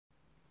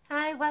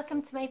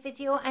welcome to my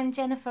video. I'm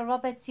Jennifer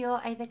Roberts.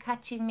 You're either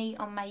catching me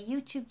on my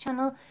YouTube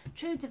channel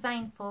True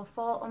Divine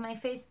 44 or my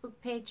Facebook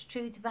page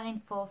True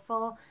Divine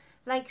 44.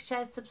 Like,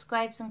 share,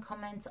 subscribe and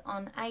comment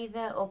on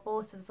either or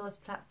both of those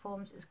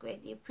platforms is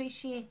greatly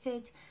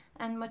appreciated,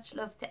 and much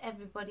love to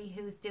everybody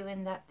who's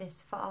doing that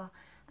this far.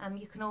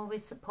 You can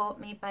always support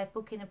me by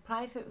booking a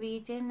private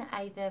reading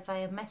either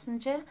via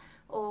Messenger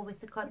or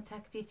with the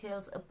contact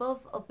details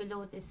above or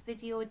below this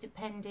video,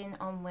 depending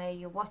on where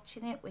you're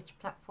watching it, which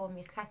platform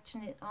you're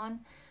catching it on.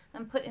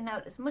 I'm putting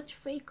out as much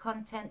free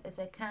content as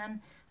I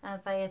can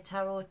via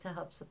tarot to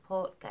help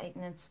support, guide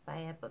and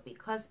inspire, but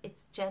because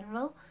it's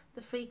general,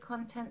 the free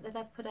content that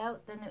I put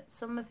out, then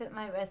some of it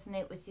might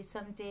resonate with you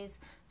some days,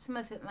 some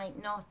of it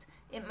might not.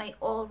 It might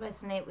all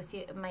resonate with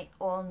you, it might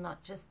all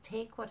not. Just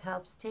take what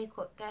helps, take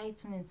what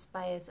guides and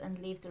inspires, and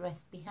leave the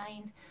rest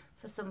behind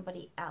for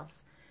somebody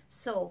else.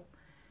 So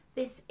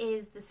this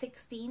is the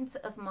 16th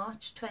of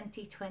March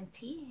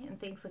 2020 and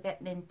things are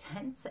getting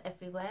intense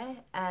everywhere.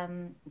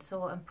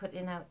 So I'm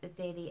putting out a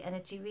daily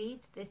energy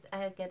read.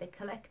 I get a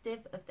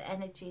collective of the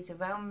energies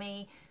around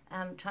me,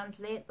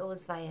 translate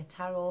those via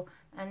tarot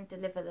and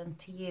deliver them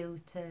to you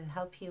to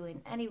help you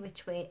in any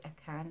which way I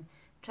can.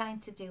 Trying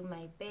to do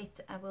my bit.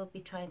 I will be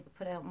trying to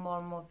put out more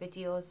and more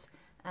videos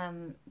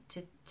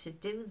to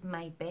do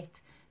my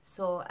bit.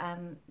 So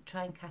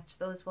try and catch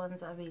those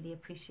ones. I really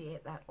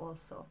appreciate that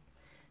also.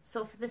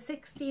 So for the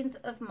 16th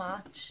of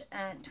March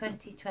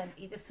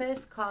 2020, the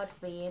first card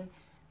being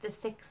the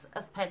Six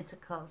of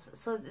Pentacles.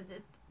 So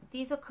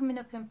these are coming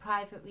up in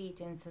private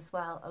readings as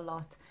well a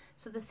lot.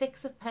 So the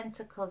Six of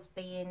Pentacles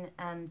being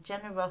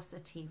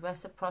generosity,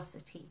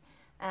 reciprocity.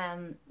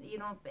 You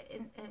know,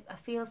 I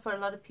feel for a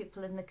lot of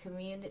people in the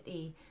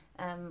community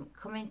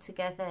coming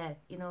together,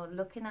 you know,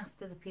 looking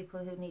after the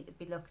people who need to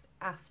be looked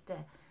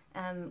after,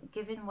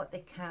 giving what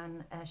they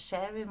can,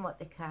 sharing what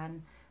they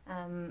can,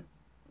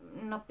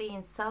 not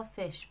being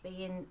selfish,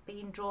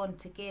 being drawn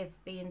to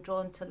give, being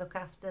drawn to look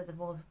after the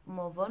more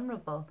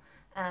vulnerable.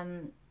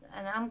 And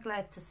I'm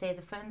glad to say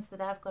the friends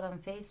that I've got on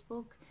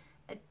Facebook,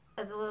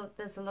 although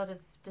there's a lot of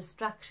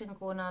distraction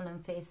going on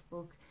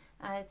Facebook,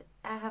 I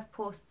have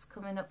posts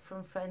coming up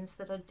from friends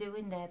that are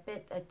doing their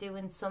bit, are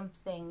doing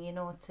something, you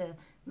know, to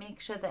make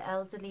sure the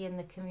elderly in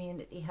the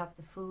community have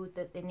the food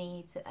that they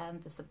need,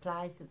 the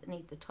supplies that they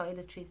need, the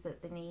toiletries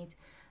that they need,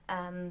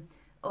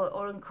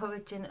 or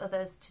encouraging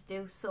others to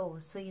do so.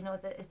 So, you know,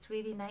 that it's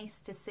really nice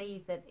to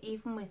see that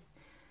even with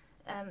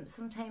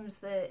sometimes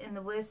in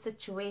the worst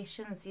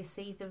situations, you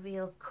see the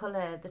real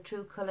colour, the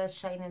true colour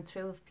shining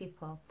through of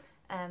people.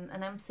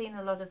 And I'm seeing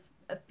a lot of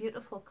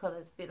beautiful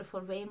colours, beautiful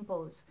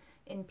rainbows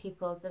in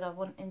people that are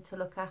wanting to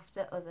look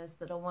after others,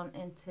 that are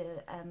wanting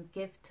to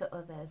give to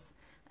others.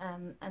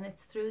 And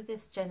it's through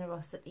this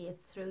generosity,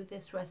 it's through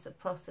this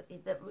reciprocity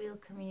that real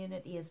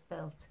community is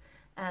built,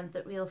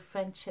 that real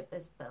friendship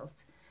is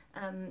built.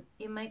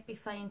 You might be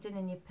finding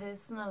in your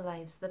personal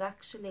lives that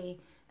actually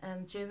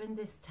during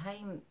this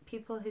time,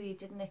 people who you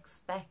didn't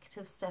expect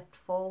have stepped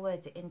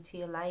forward into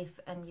your life,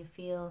 and you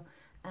feel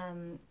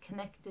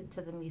connected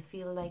to them, you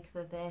feel like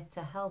they're there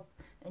to help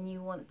and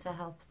you want to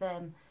help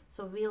them.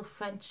 So real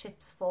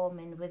friendships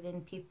forming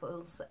within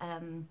people's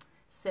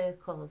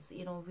circles,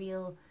 you know,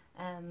 real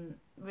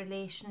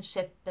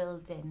relationship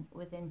building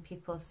within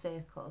people's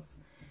circles.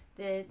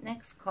 The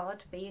next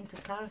card being, to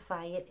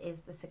clarify it,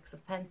 is the Six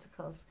of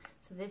Pentacles.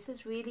 So this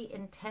is really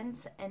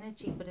intense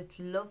energy, but it's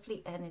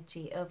lovely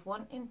energy of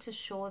wanting to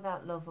show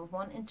that love, of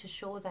wanting to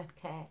show that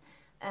care,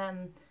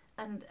 and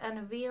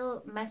a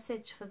real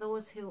message for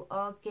those who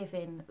are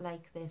giving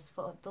like this,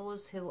 for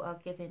those who are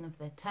giving of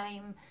their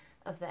time,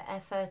 of their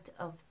effort,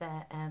 of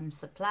their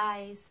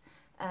supplies,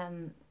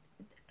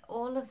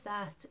 all of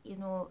that, you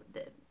know,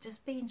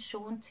 just being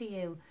shown to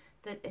you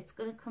that it's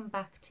going to come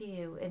back to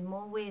you in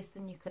more ways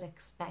than you could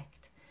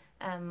expect.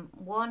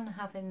 One,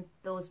 having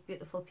those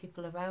beautiful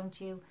people around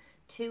you.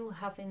 Two,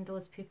 having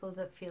those people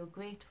that feel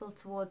grateful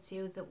towards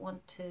you, that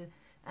want to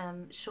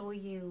show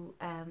you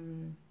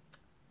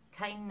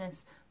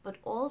kindness, but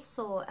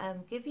also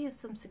give you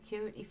some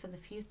security for the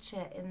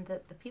future, in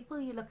that the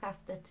people you look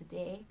after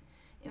today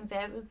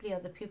invariably are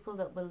the people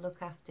that will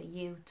look after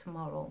you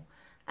tomorrow.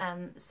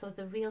 So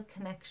the real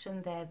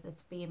connection there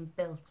that's being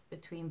built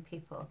between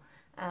people.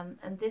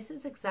 And this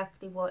is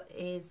exactly what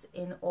is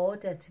in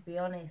order, to be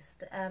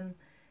honest.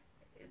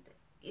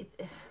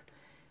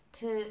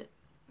 To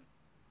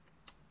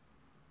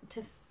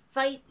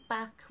fight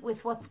back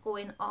with what's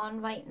going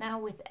on right now,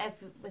 with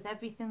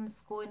everything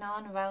that's going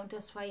on around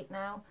us right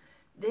now,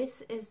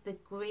 this is the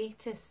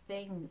greatest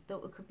thing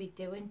that we could be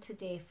doing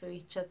today for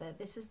each other.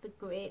 This is the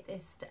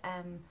greatest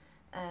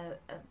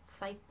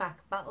fight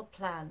back battle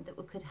plan that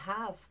we could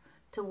have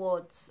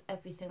towards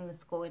everything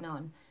that's going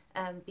on.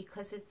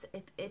 Because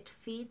it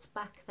feeds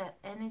back that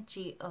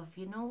energy of,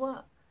 you know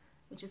what,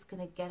 we're just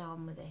going to get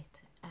on with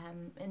it.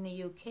 In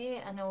the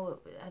UK, I know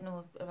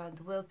around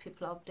the world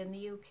people are, but in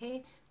the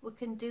UK we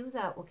can do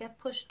that. We'll get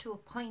pushed to a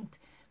point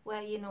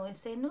where, you know, I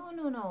say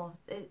no,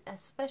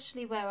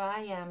 especially where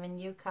I am in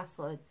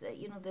Newcastle, it's,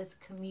 you know, there's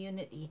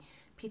community,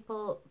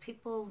 people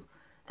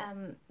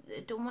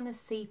They don't want to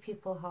see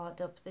people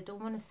hard up. They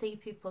don't want to see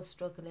people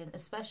struggling,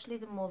 especially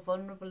the more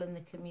vulnerable in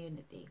the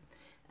community.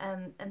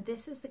 And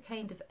this is the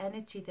kind of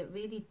energy that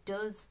really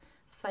does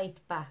fight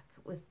back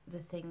with the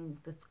thing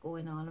that's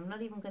going on. I'm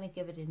not even going to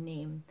give it a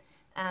name,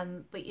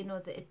 but you know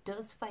that it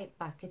does fight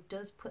back. It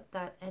does put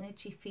that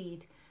energy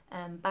feed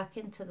back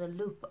into the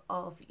loop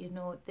of, you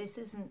know, this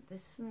isn't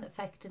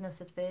affecting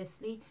us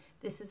adversely.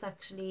 This is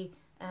actually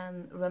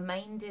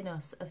reminding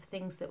us of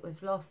things that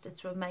we've lost.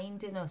 It's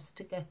reminding us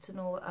to get to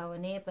know our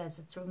neighbours.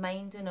 It's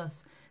reminding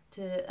us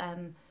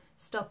to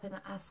stop and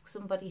ask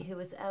somebody who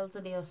is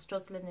elderly or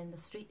struggling in the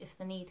street if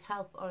they need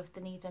help, or if they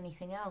need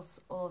anything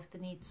else, or if they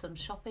need some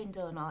shopping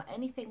done or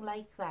anything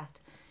like that.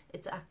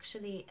 It's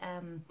actually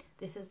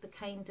this is the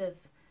kind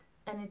of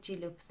energy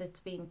loop that's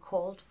being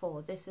called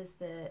for. This is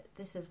it.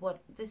 This is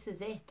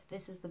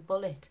the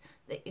bullet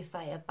that you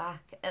fire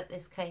back at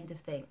this kind of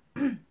thing.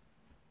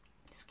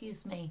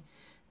 Excuse me,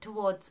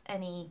 towards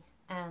any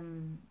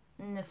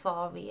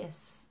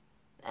nefarious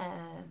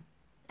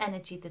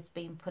energy that's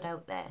being put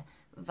out there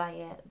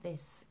via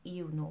this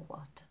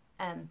you-know-what.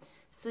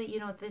 So, you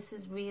know, this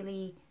is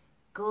really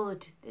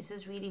good. This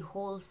is really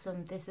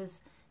wholesome. This is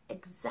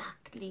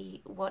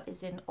exactly what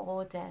is in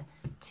order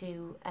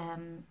to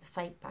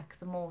fight back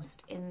the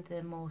most in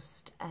the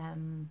most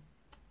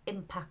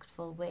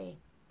impactful way.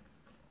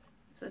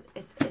 So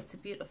it's a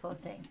beautiful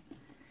thing.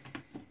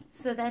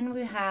 So then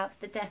we have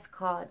the death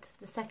card,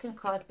 the second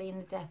card being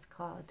the death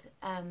card.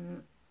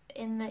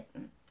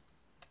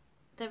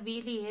 There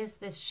really is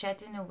this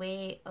shedding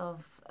away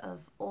of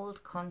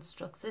old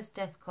constructs. This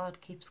death card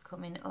keeps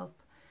coming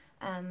up,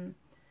 and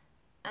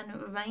it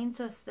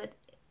reminds us that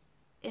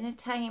in a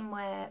time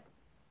where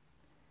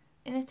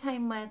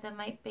there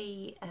might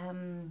be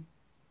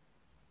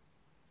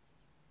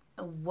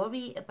a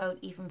worry about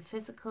even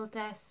physical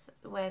death,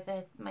 where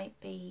there might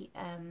be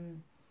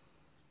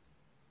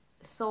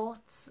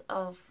thoughts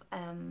of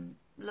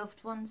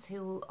loved ones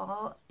who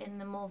are in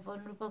the more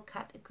vulnerable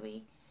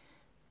category,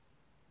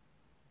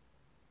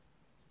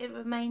 it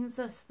reminds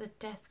us that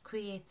death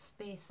creates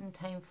space and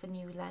time for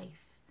new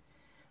life.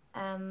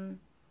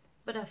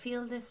 But I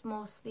feel this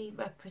mostly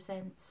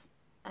represents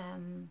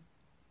a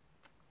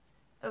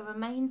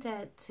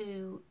reminder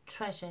to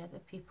treasure the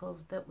people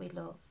that we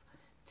love,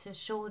 to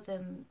show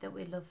them that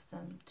we love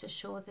them, to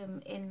show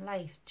them in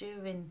life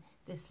during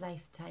this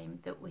lifetime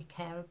that we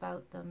care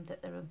about them,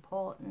 that they're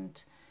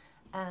important,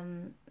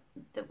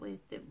 that we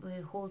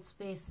hold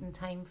space and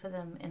time for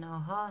them in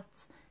our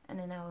hearts and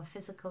in our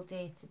physical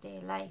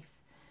day-to-day life.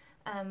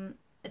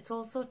 It's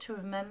also to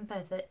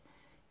remember that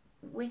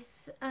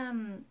with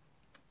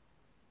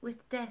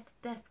death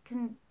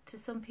can to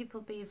some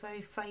people be a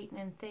very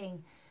frightening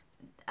thing.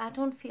 I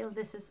don't feel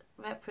this is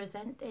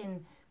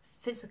representing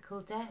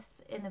physical death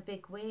in a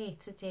big way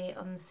today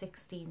on the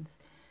 16th.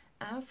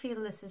 I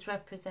feel this is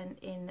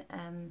representing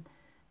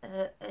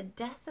a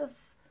death of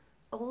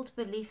old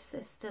belief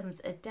systems,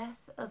 a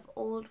death of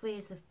old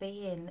ways of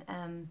being,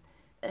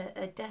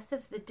 a death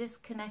of the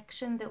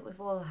disconnection that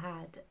we've all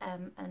had,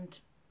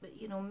 and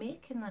you know,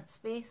 making that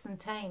space and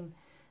time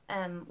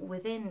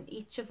within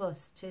each of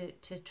us to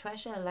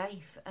treasure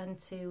life and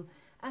to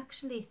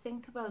actually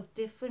think about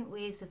different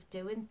ways of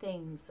doing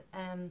things,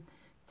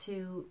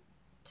 to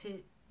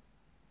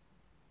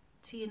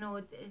you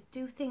know,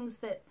 do things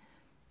that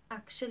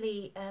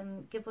actually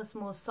give us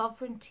more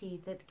sovereignty,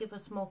 that give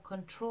us more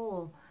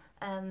control,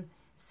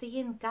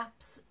 seeing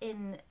gaps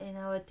in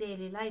our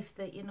daily life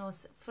that, you know,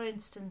 for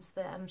instance,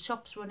 the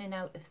shops running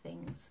out of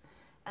things,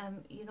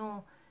 you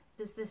know,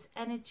 there's this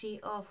energy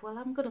of, well,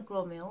 I'm going to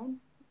grow my own.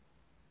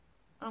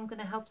 I'm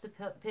going to help the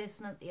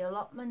person at the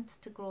allotment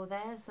to grow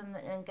theirs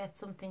and get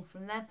something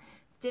from them.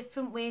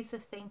 Different ways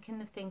of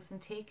thinking of things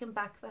and taking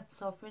back that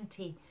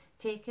sovereignty,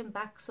 taking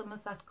back some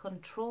of that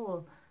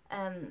control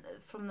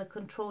from the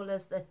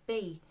controllers that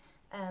be,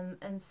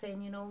 and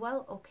saying, you know,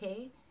 well,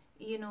 okay,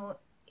 you know,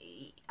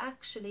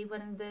 actually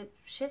when the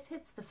shit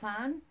hits the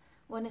fan,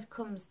 when it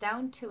comes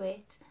down to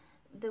it,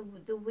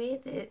 the way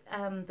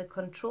that the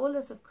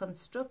controllers have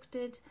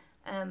constructed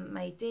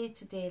my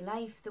day-to-day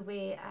life, the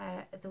way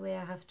I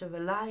have to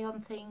rely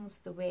on things,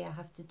 the way I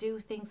have to do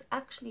things,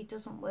 actually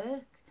doesn't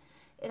work.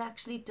 It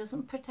actually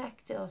doesn't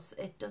protect us.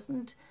 It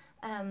doesn't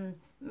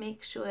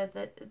make sure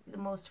that the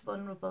most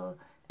vulnerable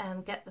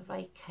get the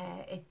right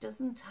care. It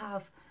doesn't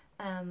have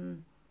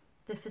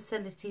the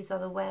facilities or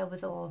the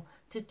wherewithal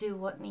to do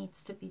what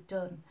needs to be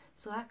done.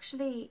 So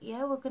actually,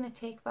 yeah, we're going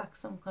to take back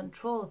some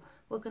control.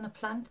 We're going to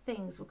plant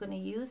things. We're going to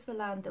use the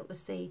land that we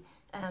see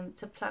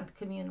to plant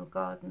communal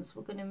gardens.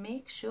 We're going to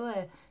make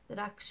sure that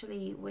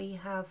actually we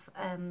have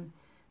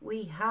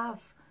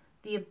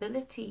the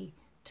ability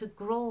to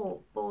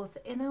grow both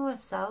in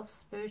ourselves,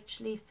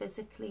 spiritually,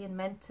 physically and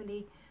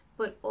mentally,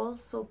 but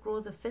also grow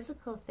the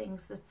physical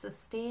things that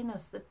sustain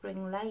us, that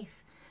bring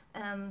life,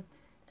 and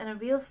a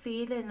real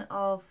feeling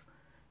of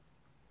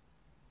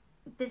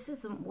this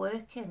isn't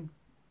working.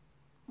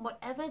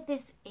 Whatever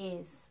this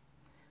is,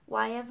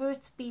 wherever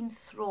it's been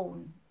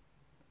thrown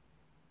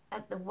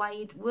at the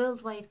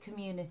worldwide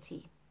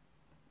community,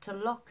 to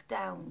lock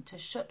down, to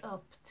shut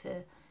up,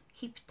 to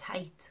keep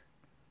tight,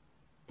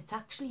 it's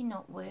actually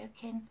not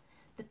working.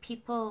 The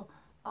people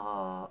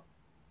are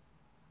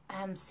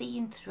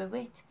seeing through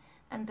it,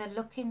 and they're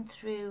looking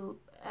through.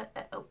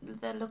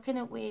 They're looking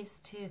at ways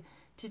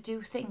to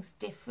do things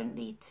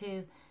differently,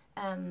 to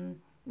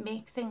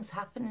make things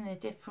happen in a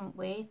different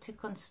way, to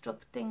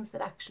construct things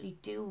that actually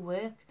do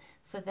work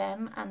for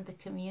them and the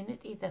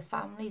community, their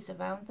families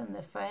around them,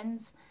 their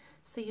friends.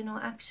 So, you know,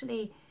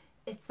 actually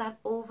it's that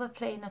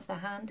overplaying of the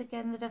hand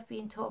again that I've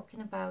been talking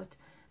about,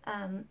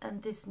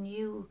 and this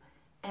new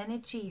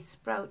energy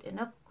sprouting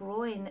up,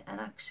 growing, and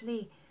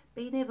actually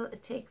being able to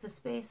take the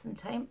space and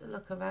time to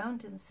look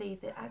around and see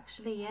that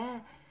actually, yeah,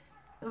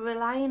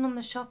 relying on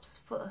the shops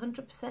for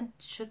 100%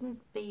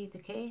 shouldn't be the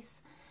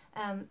case.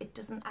 It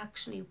doesn't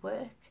actually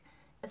work,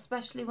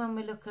 especially when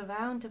we look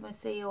around and we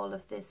see all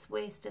of this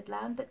wasted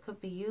land that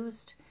could be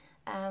used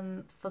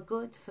for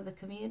good, for the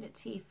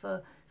community,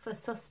 for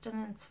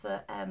sustenance,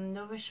 for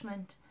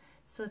nourishment.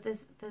 So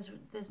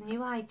there's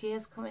new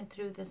ideas coming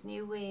through, there's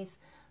new ways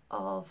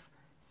of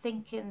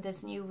thinking,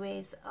 there's new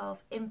ways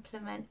of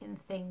implementing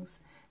things,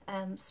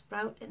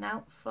 sprouting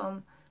out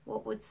from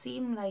what would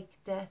seem like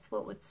death,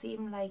 what would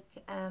seem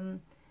like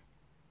an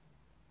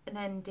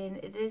ending.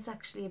 It is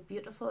actually a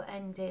beautiful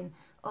ending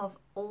of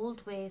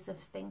old ways of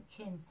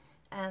thinking,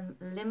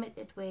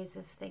 limited ways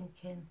of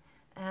thinking.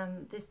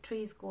 This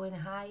tree is going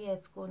higher,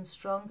 it's going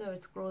stronger,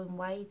 it's growing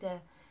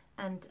wider,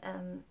 and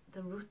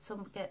the roots are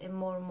getting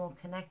more and more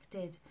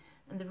connected,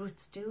 and the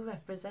roots do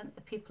represent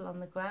the people on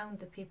the ground,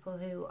 the people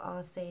who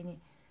are saying,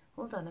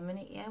 hold on a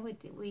minute, yeah,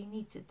 we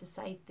need to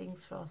decide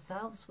things for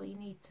ourselves, we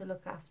need to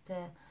look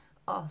after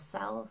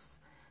ourselves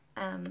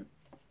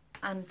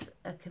and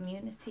a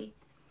community.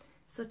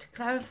 So to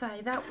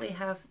clarify that, we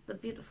have the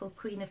beautiful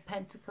Queen of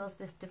Pentacles,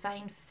 this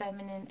divine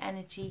feminine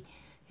energy,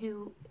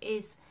 who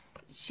is,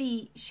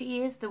 she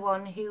is the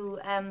one who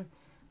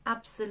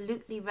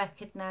absolutely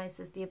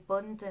recognizes the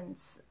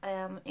abundance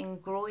in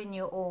growing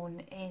your own,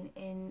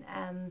 in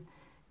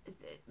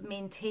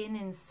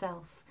maintaining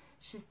self.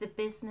 She's the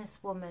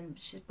businesswoman,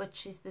 but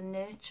she's the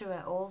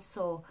nurturer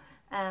also,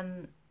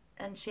 and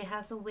she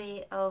has a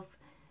way of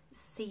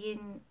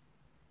seeing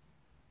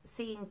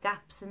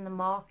gaps in the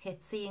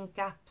market, seeing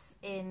gaps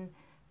in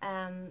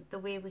the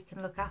way we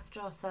can look after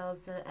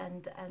ourselves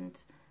and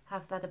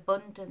have that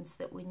abundance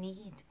that we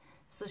need.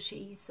 So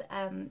she's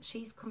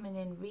coming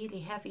in really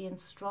heavy and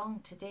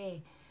strong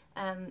today,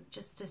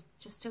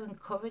 just to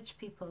encourage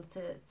people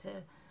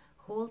to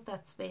hold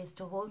that space,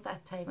 to hold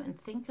that time,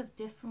 and think of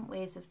different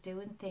ways of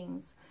doing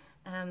things.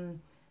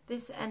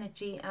 This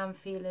energy I'm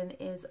feeling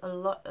is a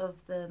lot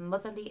of the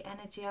motherly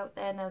energy out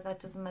there. Now, that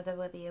doesn't matter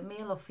whether you're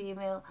male or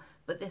female,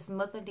 but this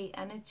motherly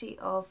energy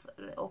of,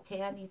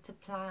 okay, I need to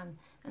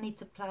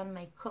plan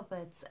my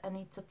cupboards, I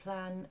need to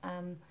plan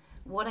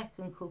what I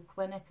can cook,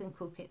 when I can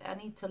cook it, I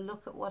need to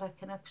look at what I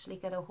can actually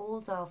get a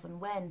hold of and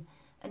when,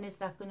 and is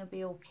that going to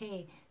be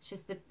okay?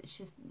 She's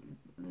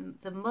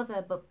the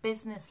mother, but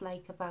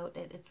business-like about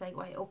it. It's like,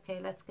 right,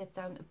 okay, let's get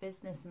down to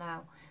business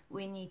now.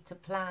 We need to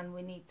plan,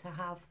 we need to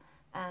have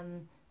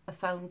a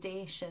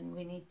foundation,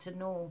 we need to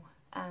know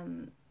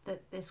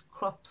that this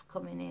crop's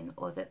coming in,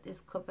 or that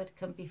this cupboard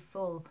can be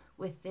full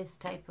with this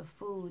type of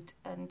food.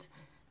 And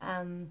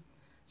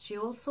she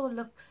also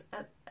looks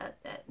at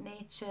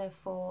nature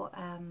for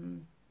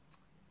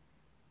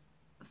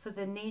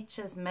the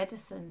nature's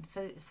medicine,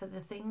 for the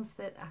things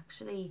that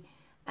actually,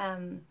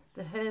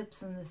 the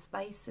herbs and the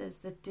spices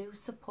that do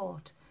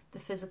support the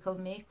physical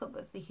makeup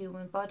of the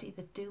human body,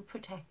 that do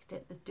protect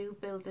it, that do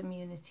build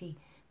immunity.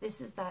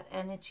 This is that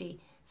energy.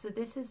 So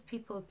this is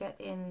people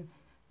getting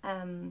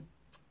down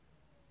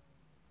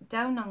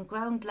on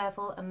ground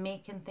level and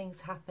making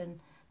things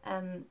happen.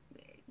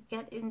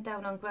 Getting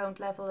down on ground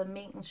level and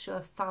making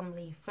sure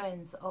family,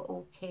 friends are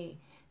okay.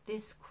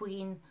 This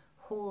queen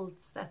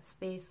holds that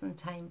space and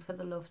time for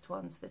the loved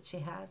ones that she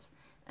has,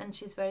 and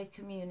she's very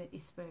community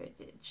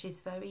spirited. She's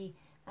very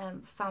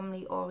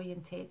family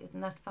orientated,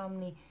 and that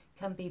family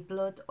can be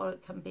blood or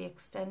it can be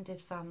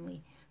extended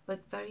family,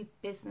 but very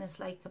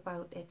business-like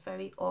about it,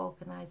 very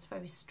organized,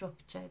 very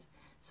structured.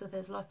 So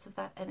there's lots of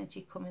that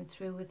energy coming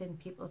through within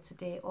people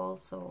today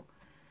also.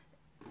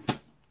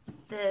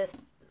 The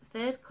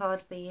third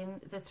card being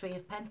the Three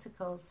of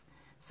Pentacles.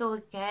 So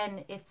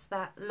again, it's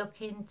that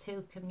looking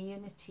to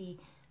community,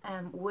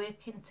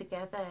 working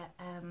together,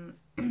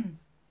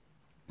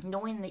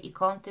 knowing that you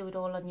can't do it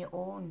all on your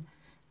own,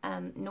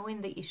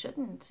 knowing that you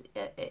shouldn't.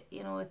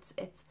 You know,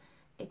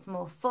 it's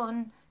more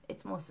fun,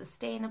 it's more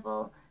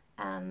sustainable,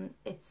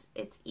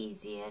 it's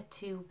easier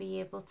to be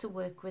able to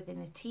work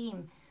within a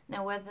team.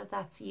 Now, whether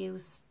that's you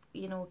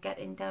know,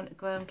 getting down to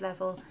ground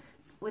level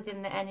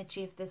within the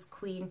energy of this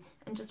queen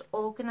and just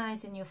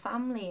organising your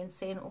family and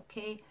saying,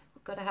 okay,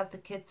 we've got to have the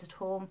kids at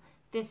home,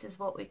 this is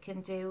what we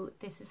can do,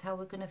 this is how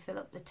we're going to fill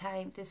up the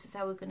time, this is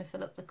how we're going to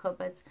fill up the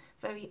cupboards.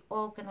 Very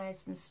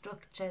organised and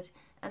structured,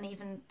 and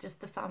even just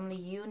the family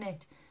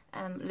unit,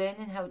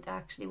 learning how to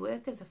actually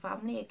work as a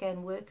family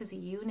again, work as a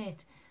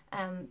unit.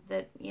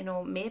 That, you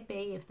know,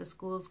 maybe if the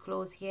schools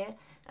close here,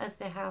 as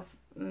they have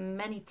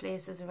many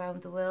places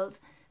around the world,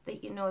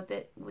 that, you know,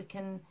 that we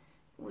can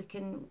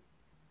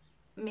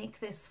make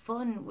this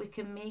fun, we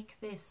can make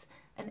this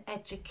an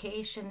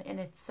education in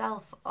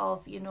itself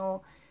of, you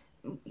know,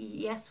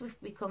 yes, we've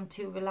become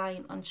too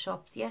reliant on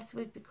shops, yes,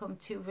 we've become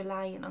too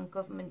reliant on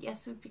government,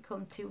 yes, we've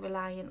become too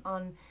reliant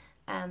on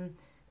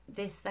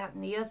this, that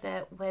and the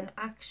other, when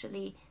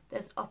actually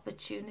there's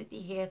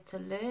opportunity here to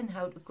learn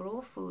how to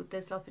grow food,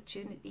 there's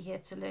opportunity here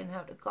to learn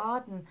how to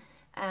garden,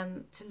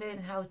 to learn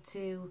how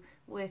to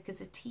work as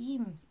a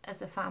team,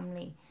 as a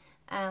family.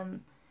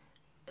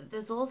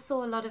 There's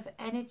also a lot of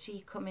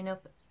energy coming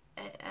up,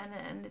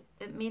 and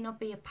it may not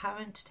be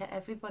apparent to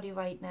everybody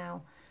right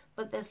now,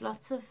 but there's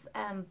lots of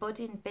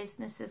budding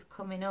businesses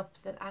coming up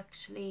that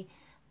actually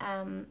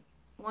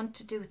want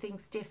to do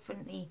things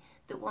differently,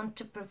 that want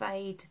to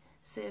provide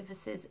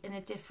services in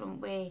a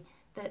different way,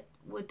 that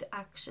would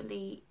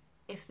actually,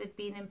 if they'd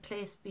been in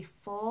place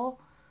before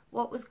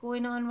what was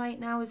going on right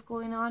now is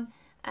going on,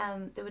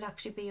 there would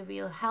actually be a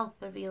real help,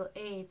 a real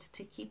aid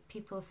to keep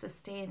people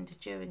sustained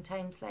during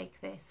times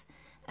like this.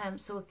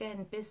 So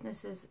again,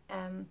 businesses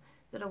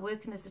that are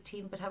working as a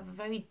team but have a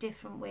very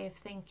different way of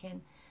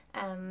thinking,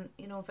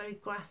 you know, very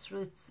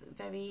grassroots,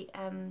 very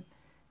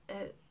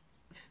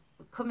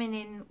coming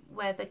in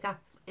where the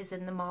gap is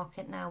in the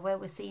market now, where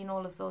we're seeing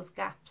all of those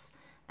gaps,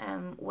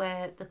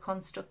 where the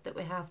construct that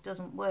we have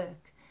doesn't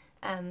work.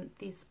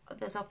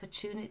 There's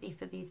opportunity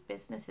for these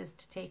businesses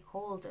to take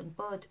hold and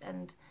bud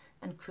and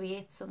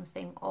create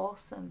something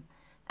awesome.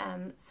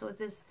 So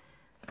there's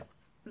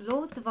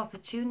loads of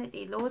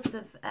opportunity, loads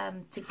of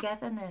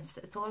togetherness.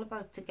 It's all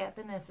about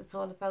togetherness, it's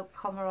all about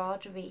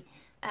camaraderie,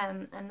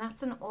 and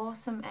that's an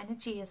awesome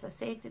energy, as I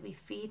say, to be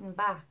feeding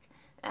back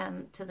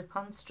to the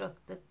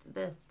construct,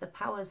 the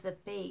powers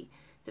that be,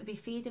 to be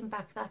feeding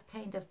back that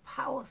kind of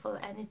powerful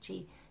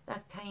energy,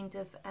 that kind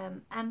of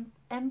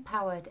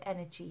empowered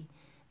energy,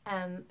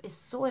 is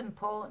so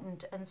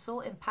important and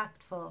so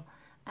impactful,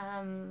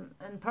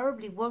 and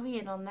probably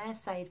worrying on their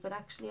side, but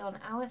actually on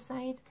our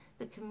side,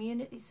 the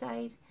community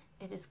side,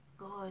 it is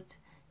good.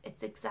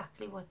 It's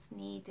exactly what's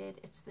needed.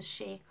 It's the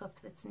shake-up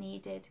that's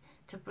needed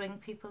to bring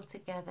people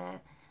together.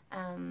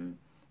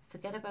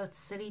 Forget about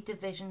silly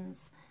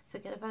divisions,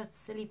 forget about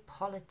silly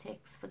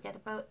politics, forget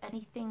about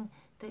anything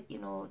that, you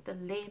know, the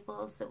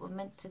labels that were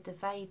meant to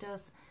divide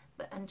us,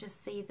 and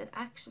just see that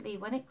actually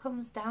when it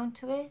comes down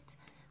to it,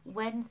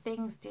 when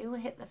things do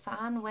hit the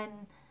fan,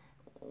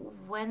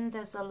 when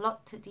there's a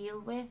lot to deal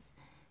with,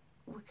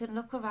 we can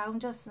look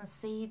around us and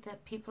see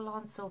that people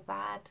aren't so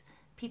bad.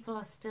 People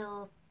are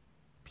still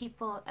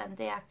people, and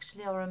they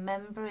actually are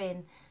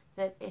remembering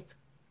that it's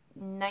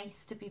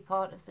nice to be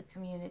part of the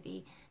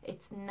community.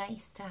 It's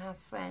nice to have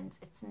friends.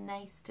 It's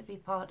nice to be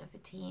part of a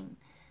team.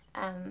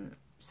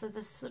 So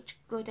there's such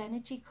good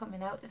energy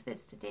coming out of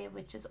this today,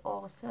 which is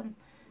awesome.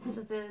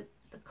 So the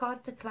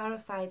card to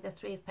clarify the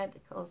Three of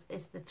Pentacles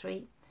is the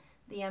 3,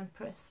 the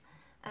Empress.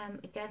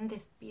 Again,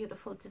 this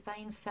beautiful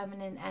divine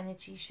feminine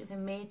energy. She's a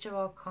major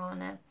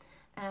arcana.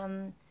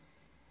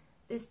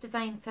 This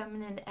divine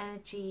feminine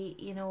energy,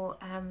 you know,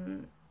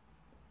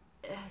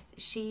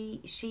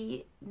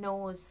 she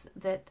knows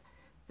that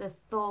the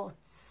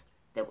thoughts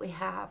that we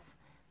have,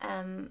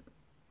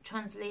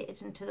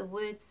 translated into the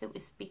words that we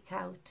speak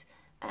out,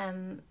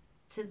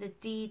 to the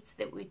deeds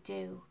that we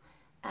do,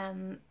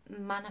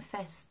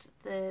 manifest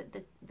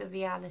the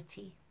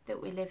reality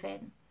that we live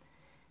in.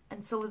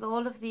 And so with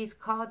all of these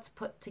cards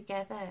put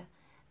together,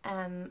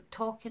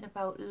 talking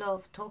about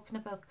love, talking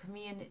about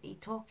community,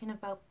 talking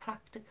about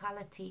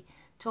practicality,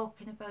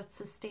 talking about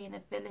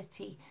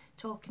sustainability,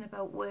 talking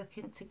about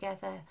working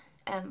together,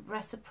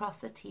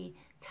 reciprocity,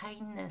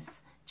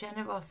 kindness,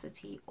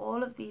 generosity,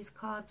 all of these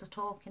cards are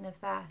talking of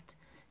that.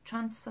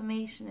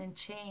 Transformation and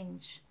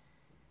change,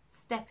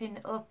 stepping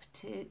up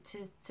to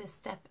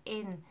step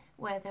in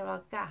where there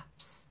are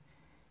gaps.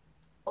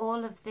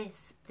 All of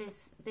this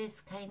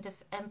kind of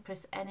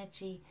Empress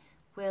energy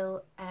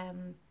will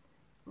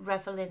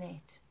revel in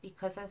it,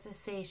 because, as I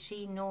say,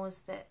 she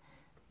knows that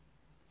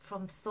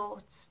from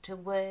thoughts to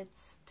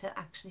words to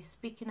actually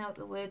speaking out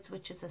the words,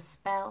 which is a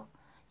spell,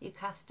 you're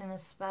casting a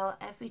spell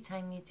every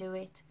time you do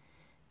it.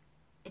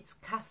 It's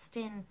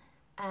casting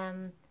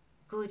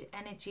good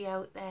energy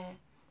out there.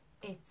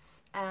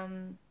 It's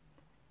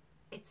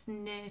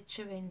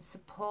nurturing,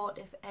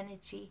 supportive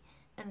energy,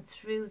 and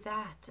through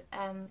that,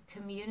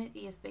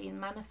 community is being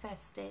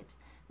manifested.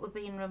 We're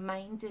being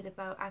reminded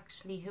about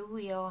actually who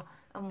we are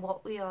and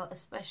what we are,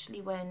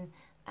 especially when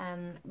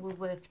we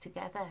work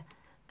together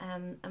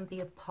and be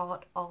a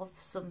part of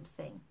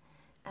something.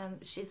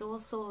 She's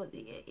also,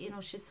 you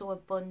know, she's so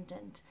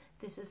abundant.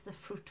 This is the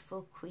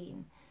fruitful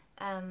queen.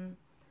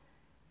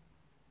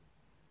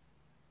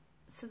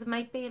 So there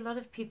might be a lot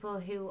of people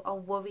who are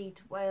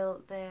worried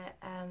while they're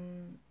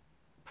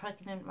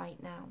pregnant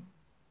right now.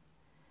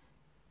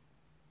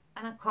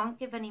 And I can't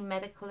give any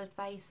medical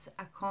advice.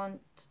 I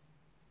can't,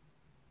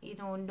 you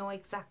know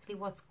exactly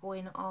what's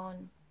going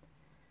on.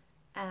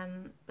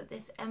 But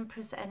this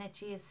Empress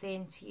energy is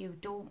saying to you,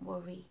 don't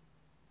worry.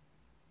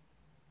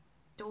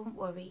 Don't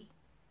worry.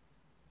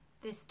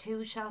 this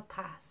too shall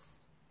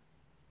pass.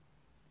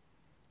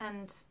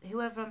 And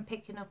whoever I'm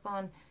picking up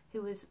on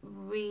who is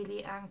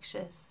really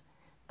anxious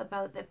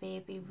about their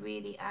baby,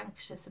 really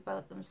anxious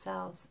about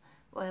themselves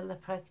while they're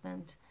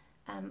pregnant,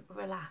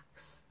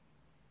 relax.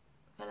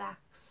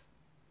 Relax.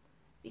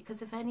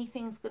 Because if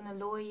anything's going to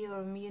lower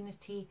your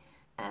immunity,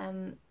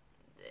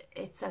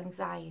 it's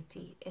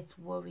anxiety, it's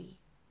worry.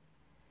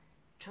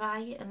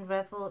 Try and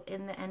revel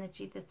in the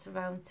energy that's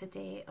around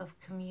today of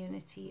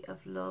community,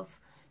 of love,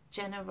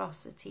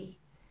 generosity,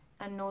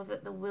 and know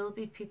that there will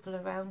be people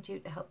around you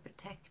to help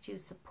protect you,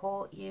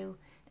 support you,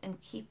 and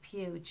keep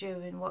you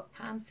during what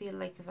can feel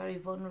like a very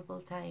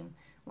vulnerable time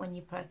when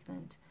you're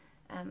pregnant,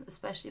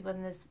 especially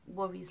when there's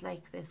worries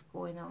like this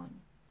going on.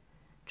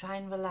 Try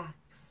and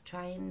relax.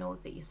 Try and know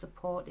that you're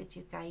supported,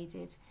 you're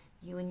guided,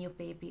 you and your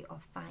baby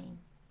are fine.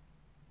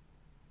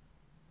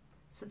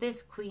 So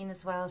this queen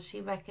as well,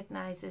 she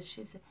recognizes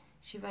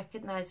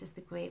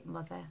the great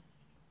mother,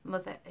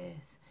 Mother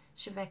Earth.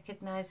 She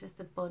recognizes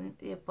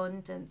the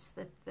abundance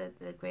that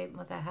the great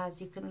mother has.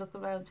 You can look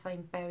around,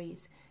 find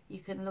berries. You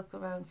can look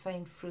around,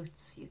 find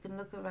fruits. You can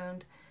look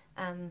around,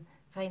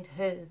 find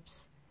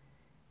herbs.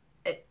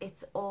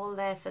 It's all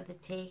there for the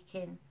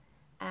taking.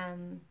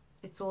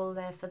 It's all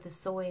there for the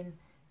sowing.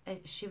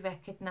 She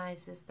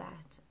recognizes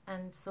that.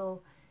 And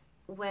so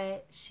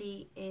where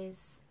she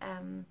is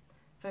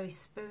very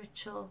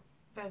spiritual,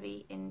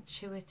 very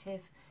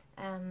intuitive,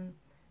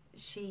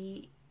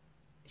 she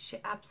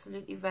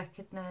absolutely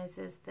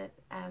recognizes that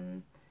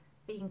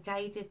being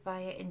guided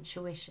by her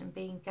intuition,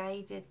 being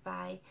guided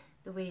by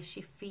the way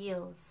she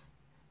feels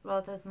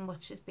rather than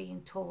what she's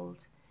being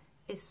told,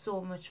 is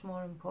so much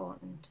more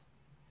important.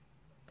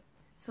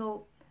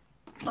 So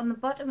on the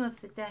bottom of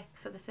the deck,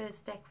 for the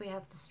first deck, we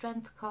have the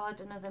Strength card,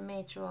 another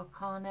major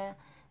arcana,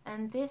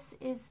 and this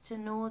is to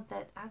know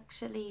that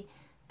actually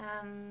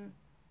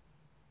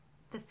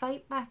the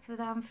fight back that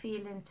I'm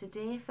feeling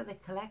today for the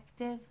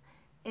collective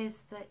is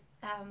that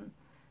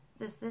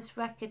there's this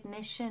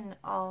recognition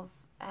of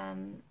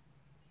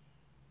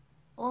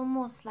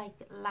almost like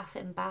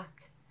laughing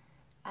back,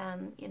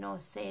 you know,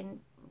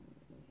 saying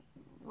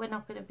we're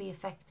not going to be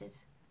affected,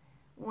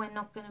 we're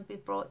not going to be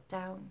brought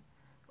down,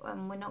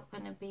 we're not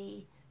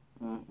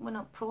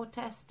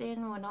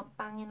protesting, we're not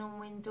banging on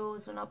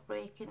windows, we're not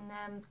breaking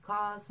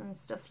cars and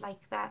stuff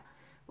like that.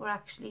 We're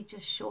actually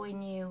just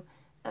showing you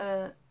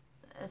a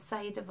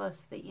side of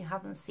us that you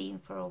haven't seen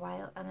for a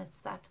while, and it's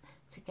that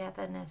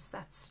togetherness,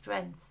 that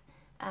strength,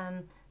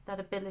 that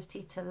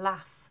ability to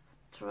laugh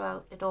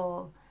throughout it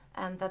all,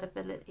 that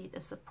ability to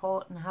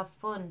support and have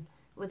fun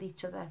with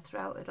each other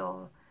throughout it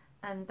all.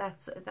 And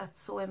that's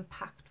so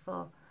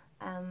impactful,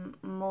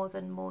 more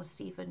than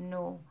most even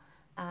know.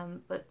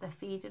 But they're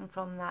feeding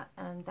from that,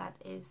 and that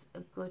is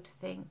a good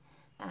thing,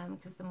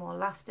 because the more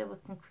laughter we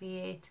can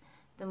create,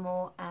 the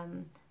more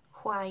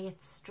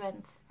quiet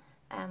strength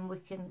we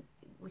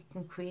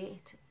can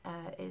create,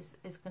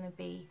 is going to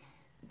be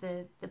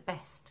the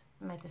best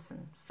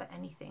medicine for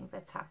anything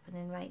that's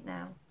happening right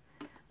now.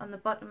 On the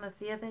bottom of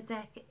the other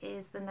deck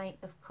is the Knight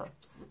of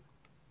Cups.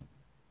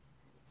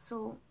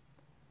 So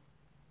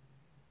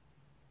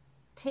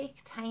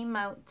take time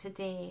out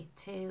today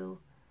to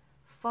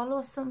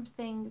follow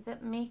something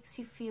that makes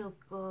you feel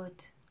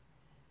good.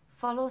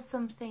 Follow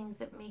something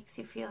that makes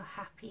you feel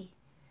happy.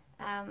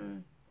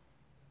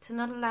 To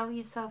not allow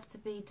yourself to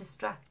be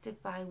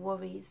distracted by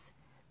worries,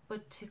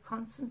 but to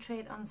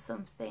concentrate on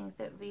something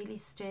that really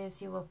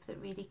stirs you up,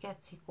 that really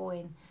gets you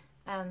going,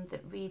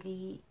 that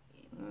really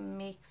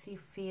makes you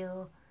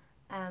feel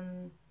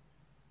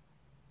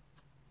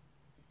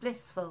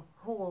blissful,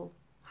 whole,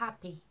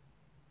 happy,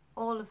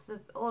 all of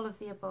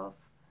the above,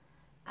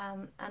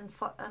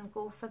 and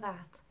go for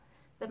that.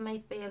 There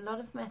might be a lot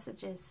of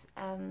messages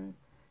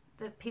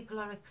that people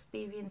are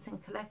experiencing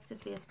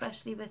collectively,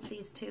 especially with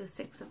these two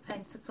Six of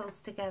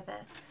Pentacles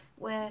together,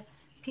 where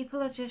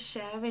people are just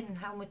sharing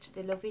how much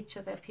they love each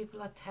other.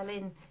 People are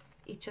telling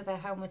each other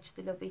how much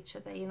they love each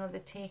other. You know, they're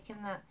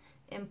taking that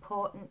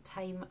important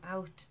time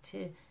out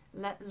to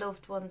let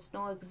loved ones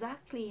know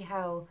exactly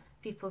how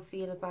people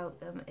feel about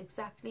them,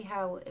 exactly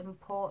how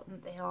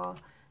important they are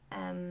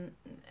and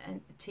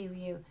to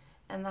you.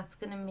 And that's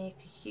going to make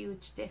a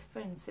huge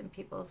difference in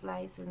people's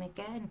lives. And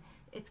again,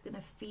 it's going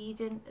to feed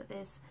into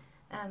this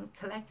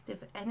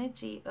collective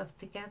energy of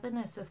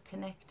togetherness, of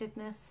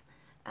connectedness,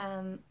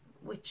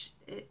 which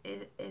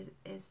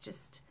is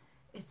just,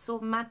 it's so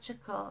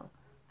magical.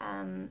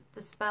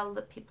 The spell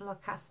that people are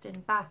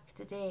casting back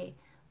today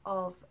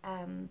of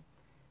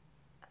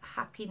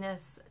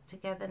happiness,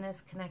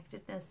 togetherness,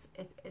 connectedness,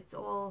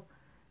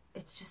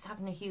 it's just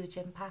having a huge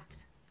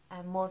impact,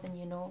 more than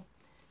you know.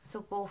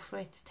 So go for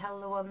it. Tell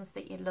the ones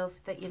that you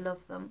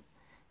love them.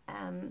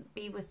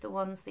 Be with the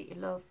ones that you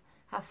love.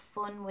 Have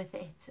fun with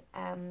it,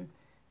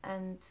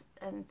 and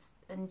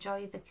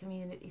enjoy the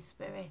community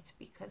spirit,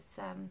 because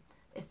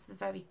it's the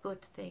very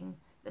good thing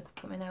that's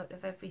coming out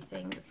of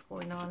everything that's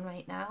going on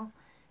right now.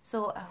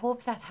 So I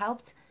hope that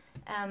helped.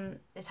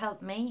 It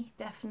helped me,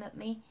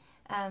 definitely.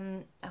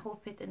 I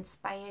hope it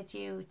inspired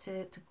you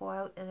to go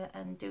out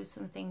and do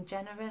something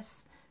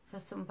generous for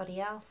somebody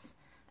else,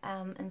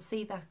 and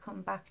see that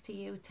come back to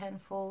you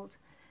tenfold.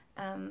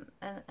 And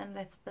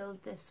let's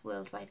build this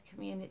worldwide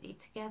community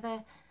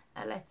together.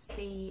 Let's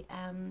be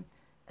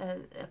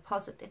a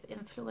positive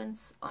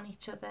influence on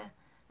each other,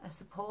 a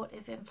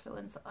supportive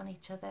influence on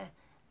each other,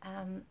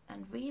 and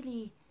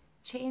really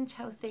change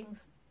how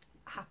things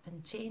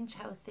happen, change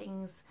how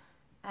things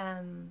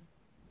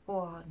go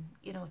on,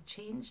 you know,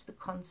 change the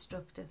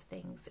construct of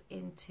things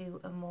into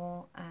a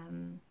more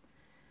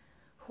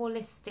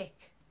holistic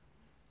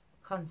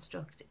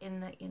construct, in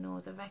that, you know,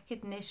 the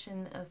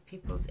recognition of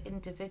people's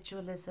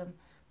individualism,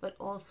 but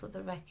also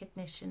the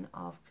recognition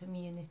of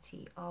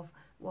community, of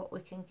what we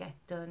can get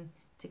done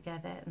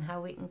together and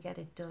how we can get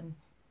it done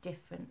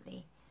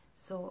differently.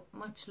 So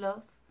much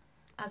love.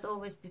 As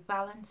always, be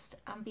balanced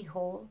and be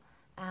whole,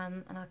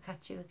 and I'll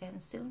catch you again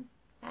soon.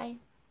 Bye.